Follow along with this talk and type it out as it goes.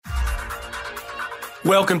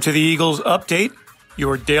Welcome to the Eagles Update,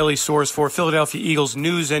 your daily source for Philadelphia Eagles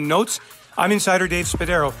news and notes. I'm insider Dave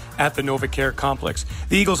Spadaro at the NovaCare Complex.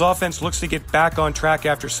 The Eagles offense looks to get back on track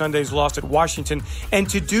after Sunday's loss at Washington, and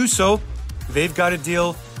to do so, they've got to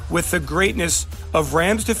deal with the greatness of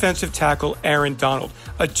Rams defensive tackle Aaron Donald,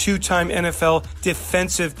 a two-time NFL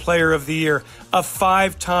Defensive Player of the Year, a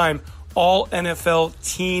 5-time All-NFL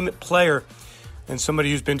Team Player, and somebody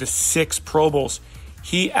who's been to 6 Pro Bowls.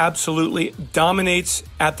 He absolutely dominates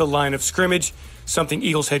at the line of scrimmage, something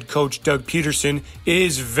Eagles head coach Doug Peterson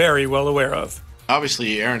is very well aware of.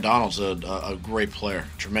 Obviously, Aaron Donald's a great player,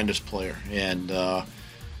 tremendous player, and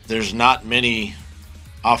there's not many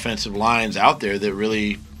offensive lines out there that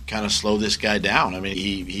really kind of slow this guy down. I mean,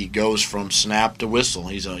 he goes from snap to whistle.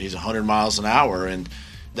 He's 100 miles an hour, and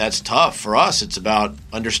that's tough. For us, it's about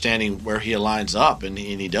understanding where he aligns up, and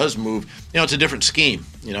he does move. It's a different scheme.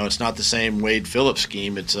 It's not the same Wade Phillips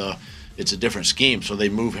scheme. It's a different scheme, so they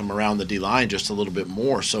move him around the D-line just a little bit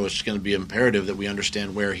more. So it's going to be imperative that we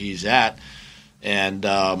understand where he's at, and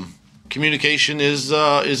communication is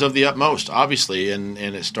of the utmost, obviously, and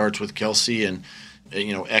it starts with Kelce and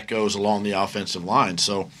echoes along the offensive line.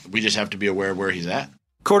 So we just have to be aware of where he's at.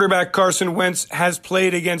 Quarterback Carson Wentz has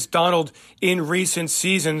played against Donald in recent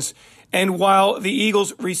seasons, and while the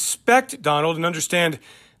Eagles respect Donald and understand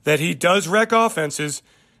that he does wreck offenses,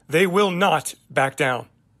 they will not back down.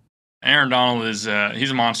 Aaron Donald he's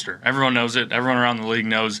a monster. Everyone knows it. Everyone around the league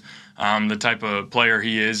knows the type of player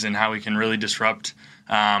he is and how he can really disrupt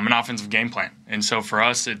an offensive game plan. And so for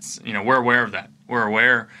us, it's we're aware of that. We're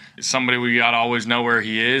aware. It's somebody we got to always know where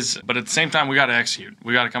he is, but at the same time, we got to execute.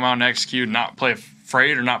 We got to come out and execute, not play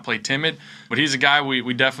afraid or not play timid. But he's a guy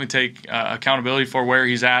we definitely take accountability for where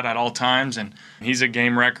he's at all times, and he's a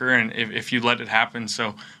game wrecker, and if you let it happen.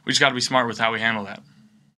 So we just got to be smart with how we handle that.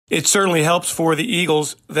 It certainly helps for the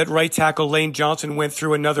Eagles that right tackle Lane Johnson went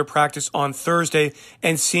through another practice on Thursday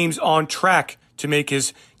and seems on track to make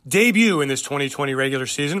his debut in this 2020 regular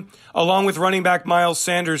season, along with running back Miles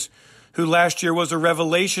Sanders, who last year was a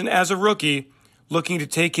revelation as a rookie, looking to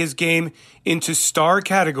take his game into star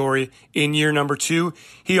category in year number 2.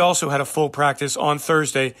 He also had a full practice on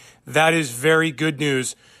Thursday. That is very good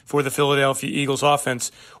news for the Philadelphia Eagles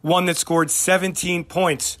offense, one that scored 17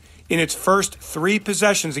 points in its first 3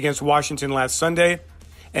 possessions against Washington last Sunday,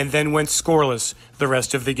 and then went scoreless the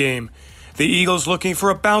rest of the game. The Eagles looking for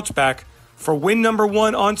a bounce back for win number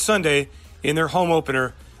 1 on Sunday in their home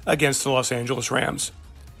opener against the Los Angeles Rams.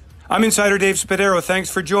 I'm insider Dave Spadaro. Thanks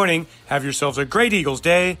for joining. Have yourselves a great Eagles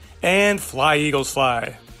day, and fly, Eagles,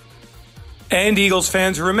 fly. And Eagles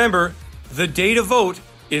fans, remember, the day to vote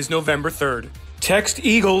is November 3rd. Text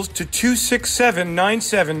Eagles to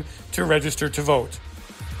 26797 to register to vote.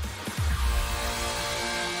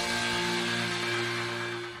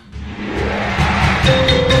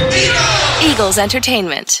 Eagles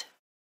Entertainment.